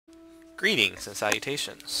Greetings and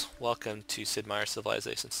salutations. Welcome to Sid Meier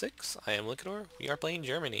Civilization 6. I am Liquidor. We are playing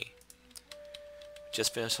Germany.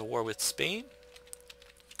 Just finished a war with Spain.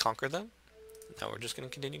 Conquered them. Now we're just going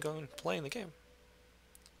to continue going playing the game.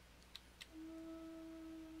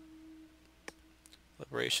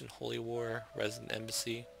 Liberation, Holy War, Resident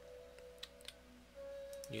Embassy.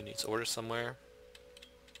 You need to order somewhere.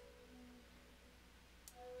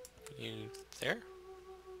 You there?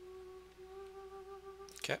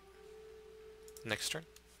 Okay. Next turn.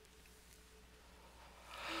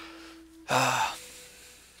 Oh,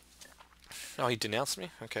 he denounced me?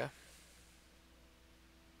 Okay.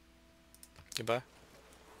 Goodbye.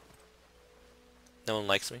 No one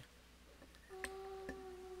likes me.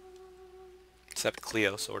 Except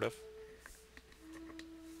Cleo, sort of.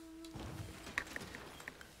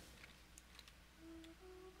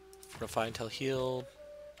 Fortify until healed.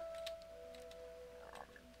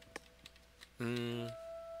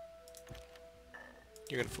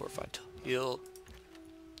 You're gonna fortify until healed.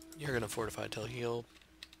 You're gonna fortify until healed.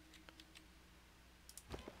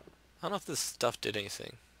 I don't know if this stuff did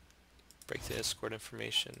anything. Break the escort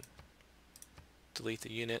information. Delete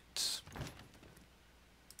the unit.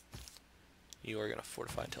 You are gonna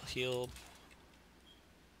fortify until healed.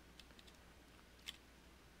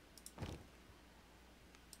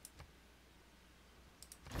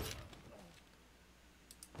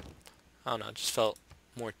 I don't know, it just felt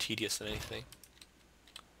more tedious than anything.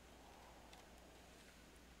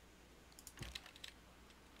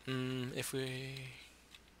 If we...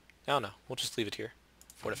 I don't know, we'll just leave it here.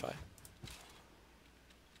 Fortify.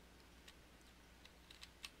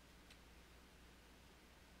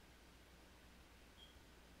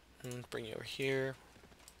 Bring you over here.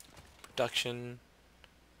 Production.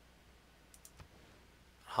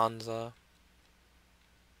 Hansa.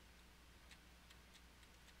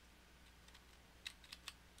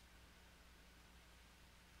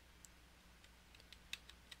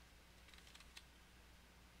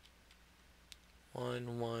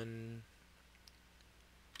 One.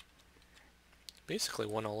 Basically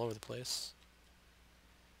one all over the place.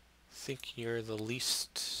 I think you're the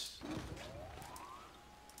least...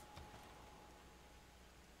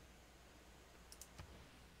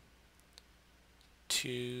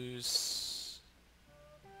 Choose...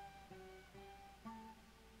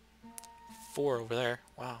 4 over there.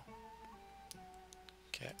 Wow.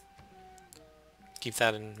 Okay. Keep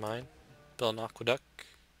that in mind. Build an aqueduct.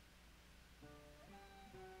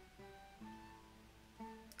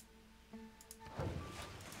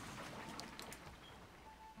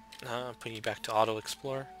 I'm putting you back to Auto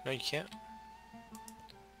Explorer. No, you can't.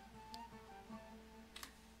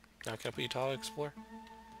 Now can I put you to Auto Explorer?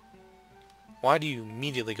 Why do you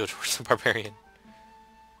immediately go towards the Barbarian?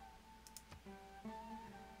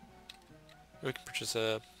 We can purchase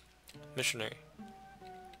a missionary.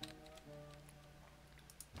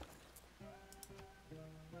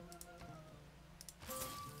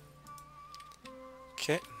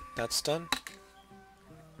 Okay, that's done.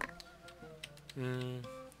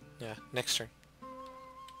 Yeah, next turn.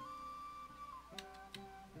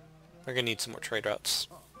 We're gonna need some more trade routes.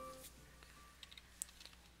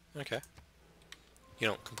 Okay. You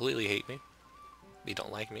don't completely hate me. You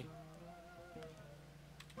don't like me.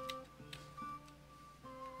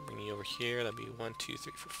 Bring you over here. That'd be 1, 2,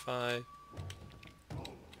 3, 4, 5.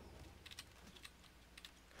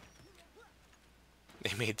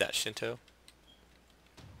 They made that Shinto.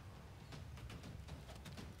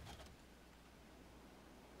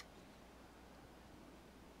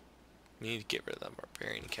 We need to get rid of that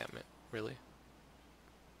barbarian encampment, really.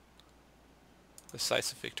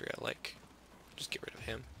 Decisive victory I like. Just get rid of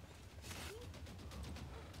him.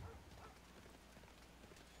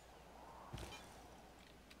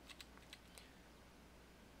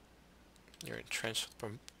 You're entrenched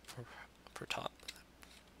from per top.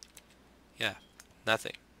 Yeah,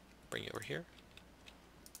 nothing. Bring it over here.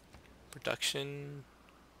 Production.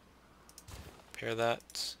 Repair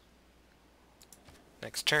that.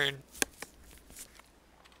 Next turn.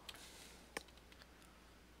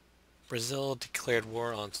 Brazil declared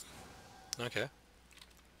war on... Okay.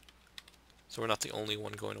 So we're not the only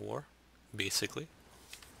one going to war, basically.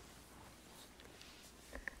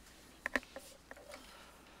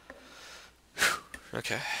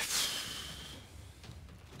 Okay.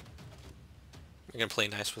 We're gonna play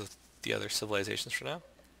nice with the other civilizations for now.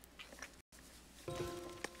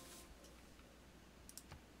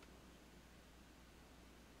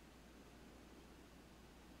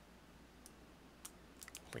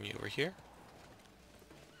 Bring you over here.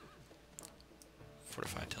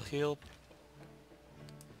 Fortify till healed.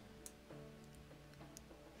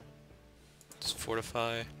 Just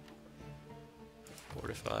fortify.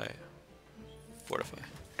 Fortify. Fortify.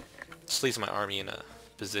 This leaves my army in a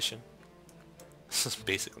position. This is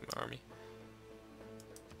basically my army.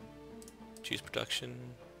 Choose production.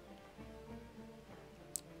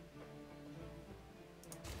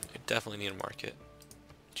 I definitely need a market.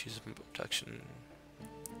 Choose production.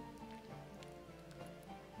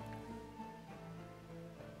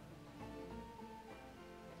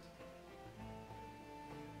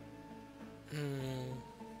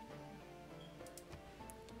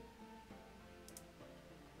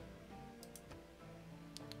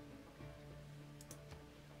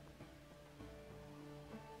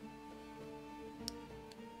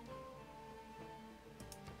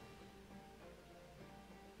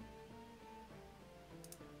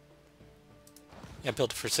 Yeah,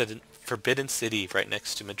 built a Forbidden City right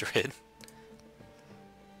next to Madrid.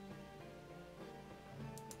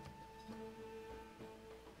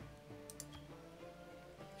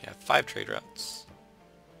 Yeah, 5 trade routes.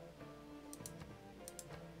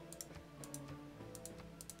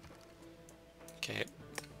 Okay.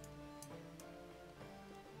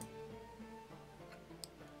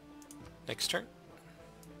 Next turn.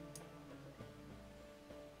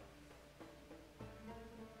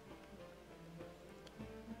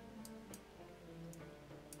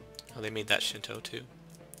 Oh, they made that Shinto too.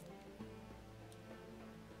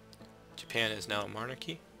 Japan is now a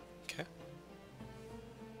monarchy. Okay.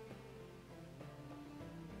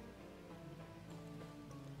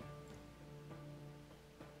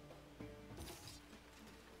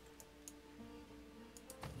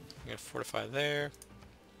 I'm gonna fortify there.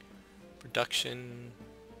 Production.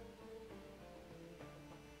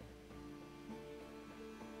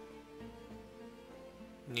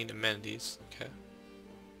 Need amenities. Okay.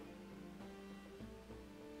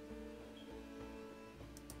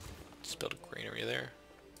 Just build a granary there.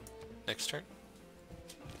 Next turn.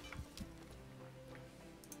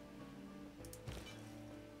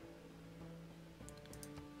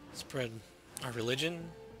 Spread our religion.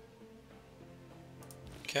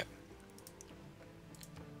 Okay.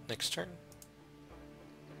 Next turn.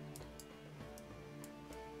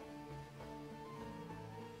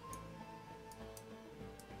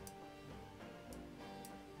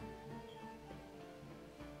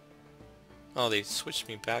 Oh, they switched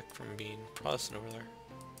me back from being Protestant over there.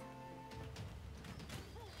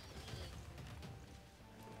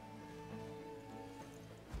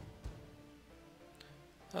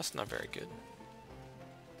 That's not very good.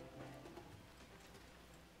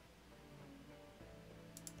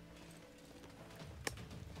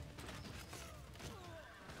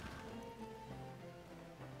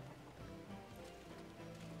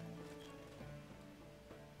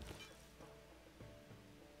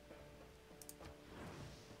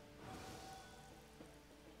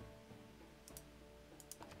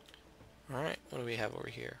 Alright, what do we have over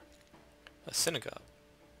here? A synagogue.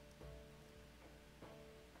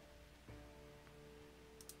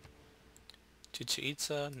 Chichen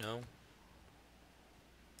Itza? No.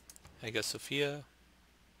 Hagia Sophia?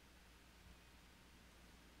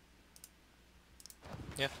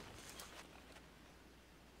 Yeah.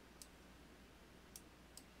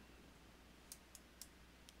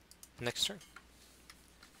 Next turn.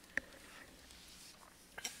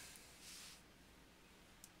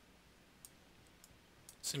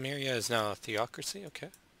 Samaria is now a theocracy, okay.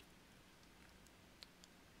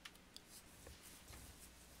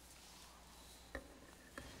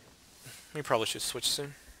 We probably should switch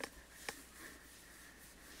soon.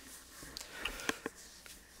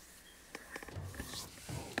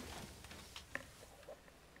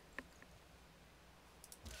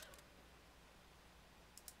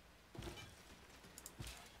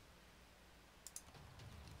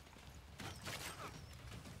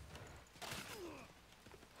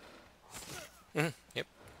 Yep.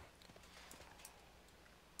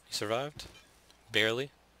 He survived. Barely.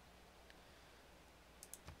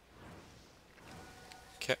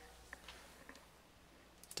 Okay.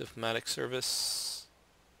 Diplomatic service.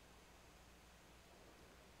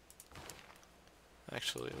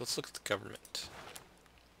 Actually, let's look at the government.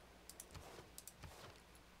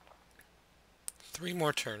 3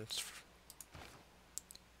 more turns.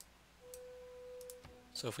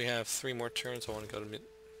 So if we have 3 more turns, I want to go to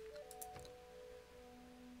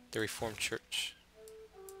the Reformed Church.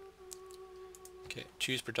 Okay,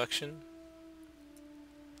 choose production.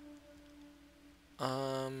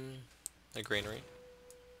 A granary.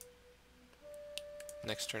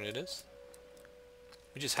 Next turn it is.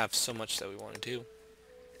 We just have so much that we want to do.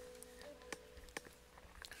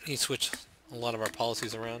 We need to switch a lot of our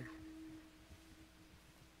policies around.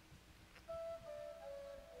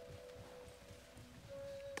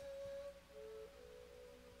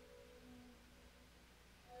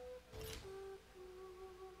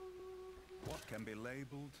 can be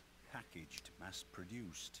labeled, packaged,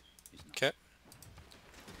 mass-produced. Okay.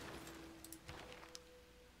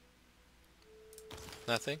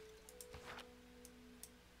 Nothing.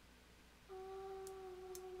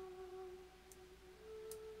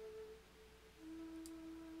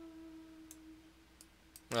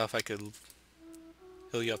 Well, if I could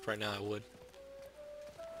heal you up right now, I would.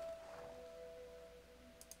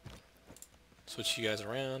 Switch you guys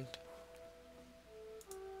around.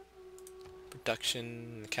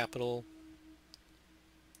 Production, capital.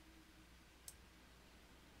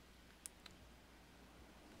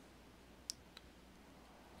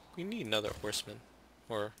 We need another horseman.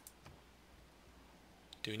 Or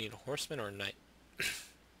do we need a horseman or a knight?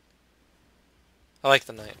 I like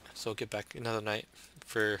the knight, so we'll get back another knight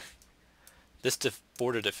for this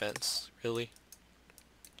border defense. Really?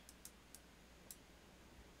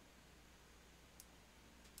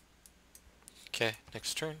 Okay,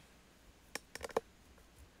 next turn.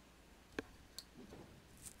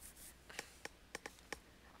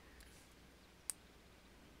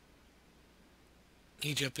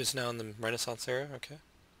 Egypt is now in the Renaissance era, okay.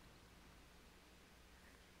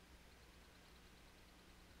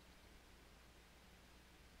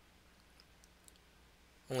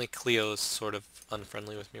 Only Cleo is sort of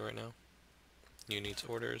unfriendly with me right now. You need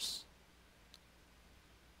orders.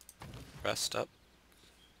 Rest up.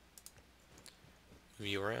 Move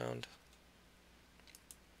you around.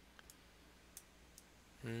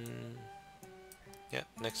 Yeah,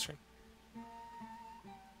 next turn.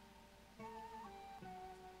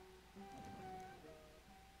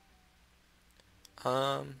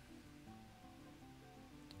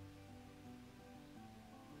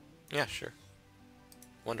 Yeah, sure.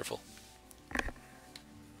 Wonderful.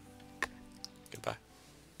 Goodbye.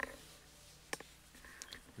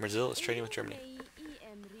 Brazil is trading with Germany.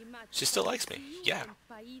 She still likes me. Yeah.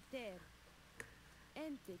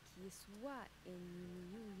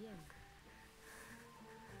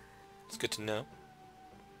 It's good to know.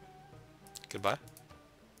 Goodbye.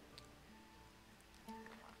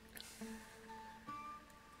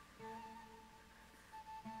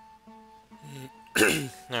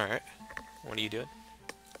 Alright. What are you doing?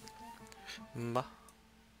 Mba.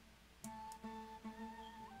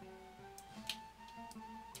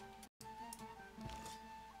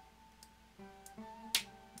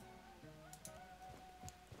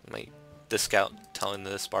 The scout telling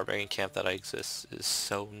this barbarian camp that I exist is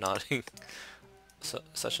so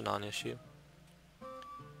such a non-issue.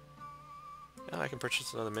 Oh, I can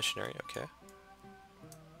purchase another missionary, okay.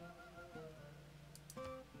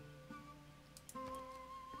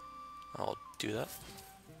 I'll do that.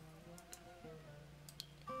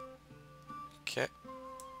 Okay.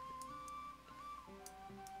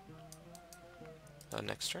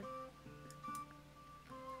 Next turn.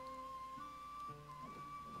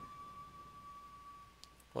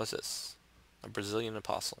 What's this? A Brazilian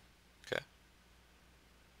apostle. Okay.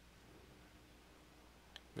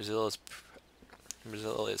 Brazil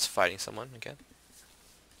is fighting someone again.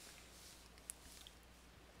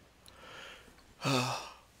 I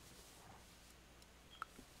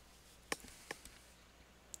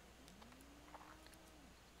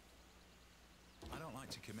don't like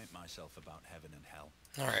to commit myself about heaven and hell.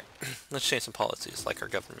 Alright, let's change some policies, like our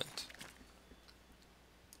government.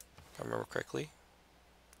 If I remember correctly.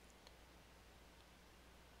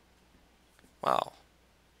 Wow.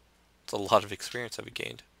 It's a lot of experience that we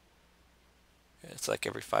gained. Yeah, it's like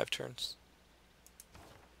every 5 turns.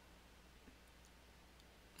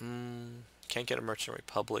 Can't get a merchant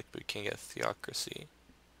republic, but we can get a theocracy.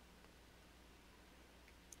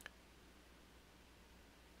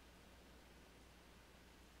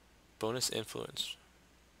 Bonus influence.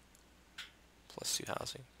 +2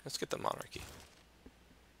 housing. Let's get the monarchy.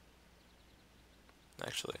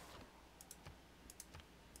 Actually.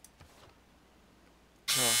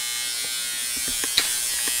 Oh.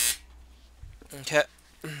 Okay.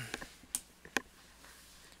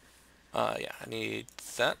 Yeah, I need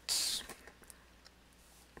that.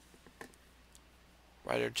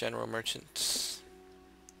 Rider, general, merchant.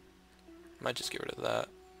 Might just get rid of that.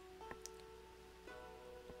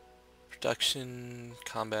 Production,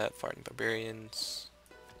 combat, fighting barbarians.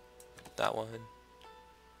 That one.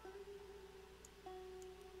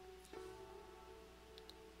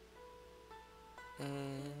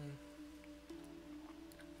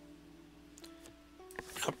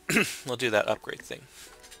 We'll do that upgrade thing.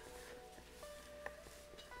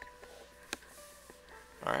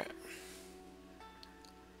 Alright.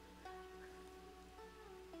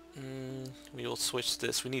 We will switch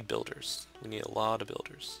this. We need builders. We need a lot of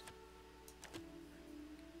builders.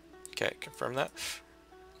 Okay, confirm that.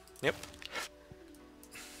 Yep.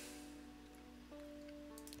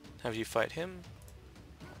 Have you fight him.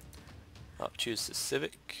 I'll choose the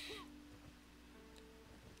civic.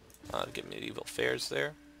 Get medieval fairs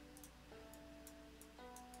there.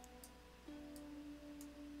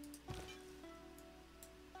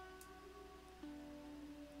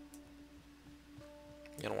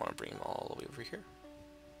 You're gonna want to bring them all the way over here.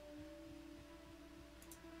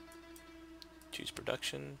 Choose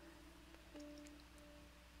production.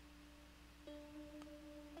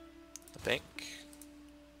 The bank.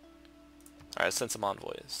 Alright, send some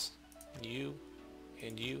envoys. You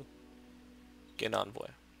and you get an envoy.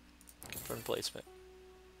 Confirm placement.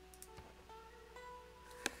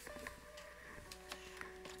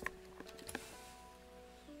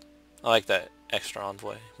 I like that extra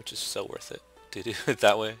envoy, which is so worth it to do it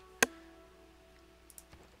that way.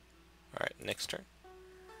 Alright, next turn.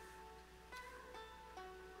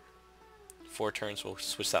 4 turns, we'll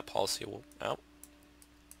switch that policy out.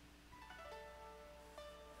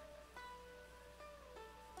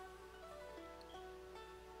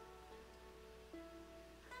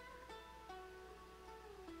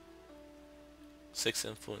 Six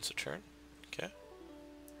influence a turn. Okay.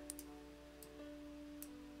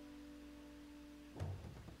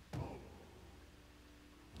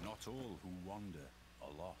 Not all who wander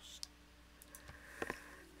are lost.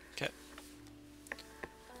 Okay.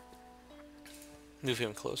 Move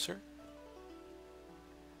him closer.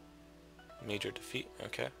 Major defeat.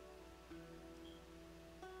 Okay.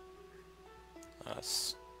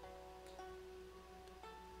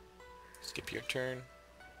 Skip your turn.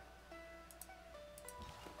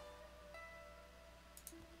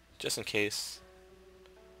 Just in case.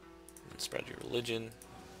 Spread your religion.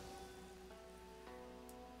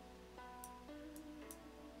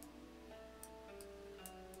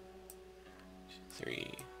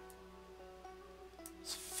 Three.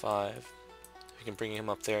 It's 5. If you can bring him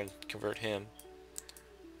up there and convert him,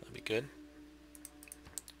 that'd be good.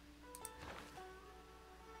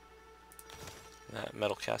 That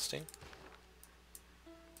metal casting.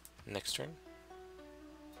 Next turn.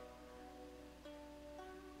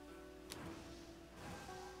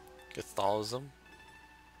 Catholicism.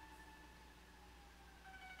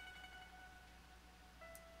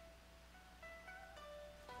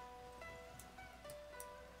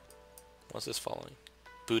 What's this following?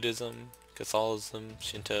 Buddhism, Catholicism,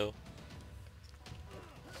 Shinto.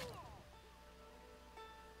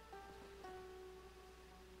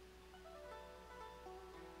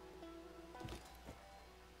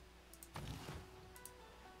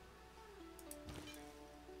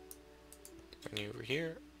 Bring you over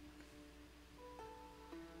here.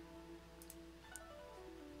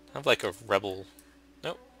 I have like a rebel.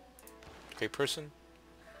 Nope. Great person.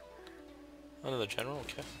 Another general,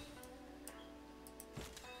 okay.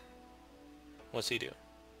 What's he do?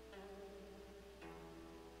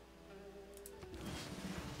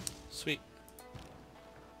 Sweet.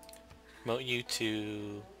 Promote you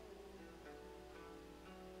to...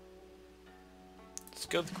 Let's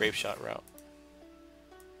go the grape shot route.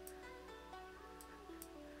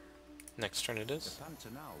 Next turn it is. The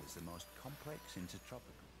Pantanal is the most complex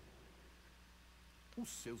intertropical. Os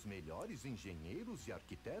seus melhores engenheiros e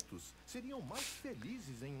arquitetos seriam mais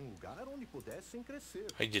felizes em lugar onde pudessem crescer.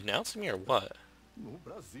 Are you denouncing me or what? No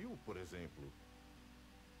Brasil, por exemplo.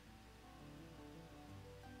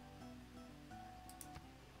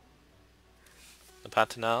 The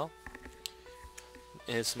Pantanal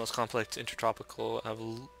is the most complex intertropical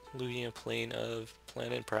alluvial plain of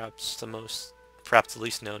planet, perhaps the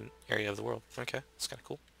least known area of the world. Okay, that's kind of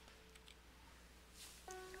cool.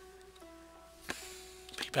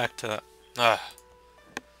 Be back to that.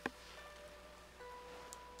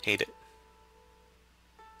 Hate it.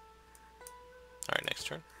 Alright, next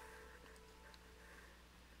turn.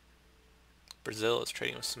 Brazil is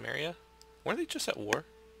trading with Samaria. Weren't they just at war?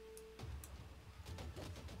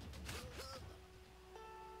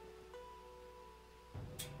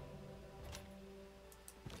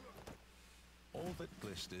 All that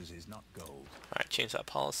glisters is not gold. Alright, change that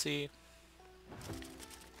policy.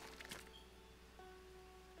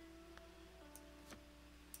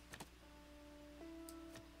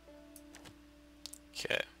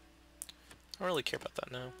 Okay. I don't really care about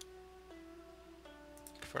that now.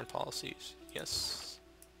 Confirm policies. Yes.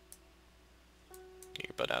 Get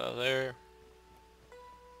your butt out of there.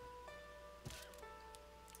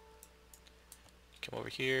 Come over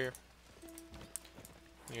here.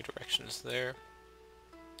 Your direction is there.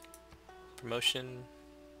 Promotion.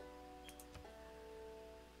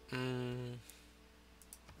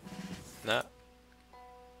 That.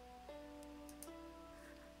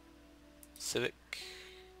 Civic.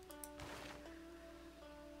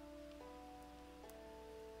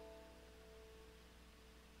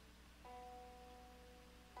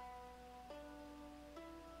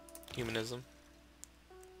 Humanism.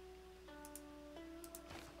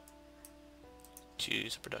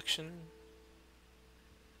 Choose production.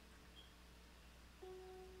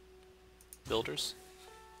 Builders.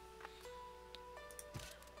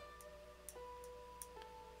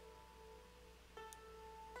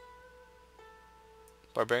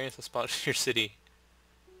 Barbarians have spotted your city.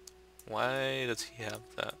 Why does he have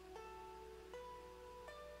that?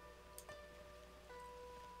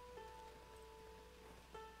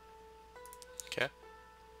 Okay.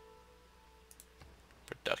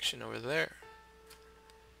 Production over there.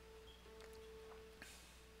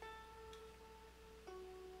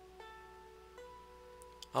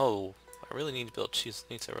 Oh, I really need to build cheese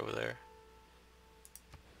pizza over there.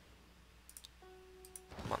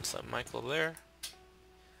 Come on, son Michael over there.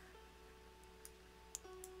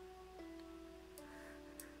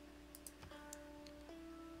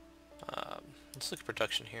 Let's look at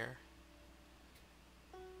production here.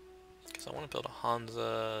 Because I want to build a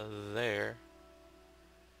Hansa there.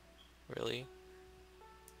 Really?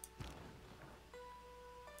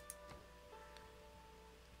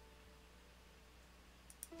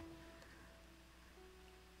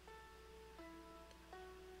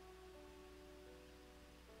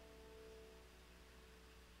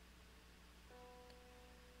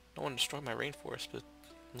 I don't want to destroy my rainforest, but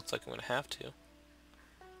it looks like I'm going to have to.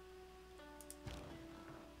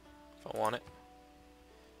 If I want it.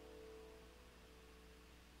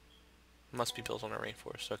 Must be built on a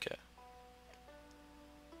rainforest, okay.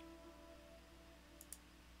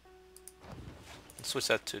 Let's switch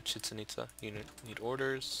that to Chichen Itza. You need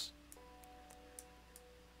orders.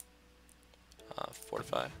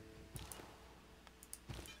 Fortify.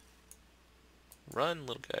 Run,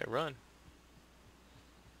 little guy, run.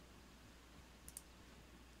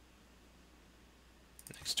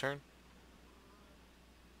 Next turn.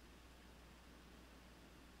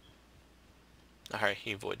 Alright,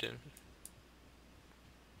 he avoided him.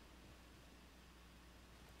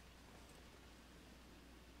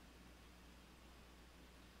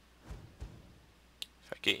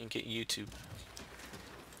 If I get YouTube.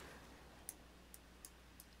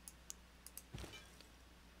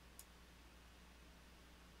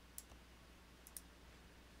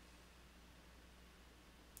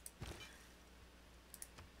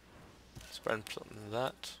 Spread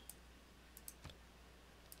that.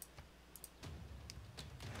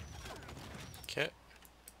 Okay.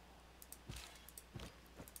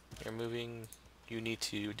 You're moving. You need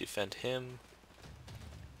to defend him.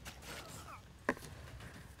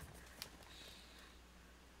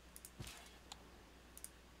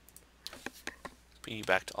 Bring you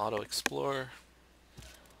back to Auto Explore.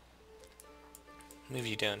 Move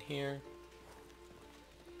you down here.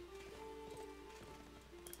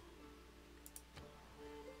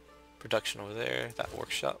 Production over there, that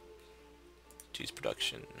workshop. Choose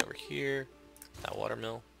production over here, that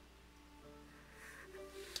watermill.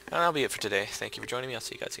 And that'll be it for today. Thank you for joining me. I'll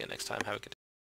see you guys again next time. Have a good day.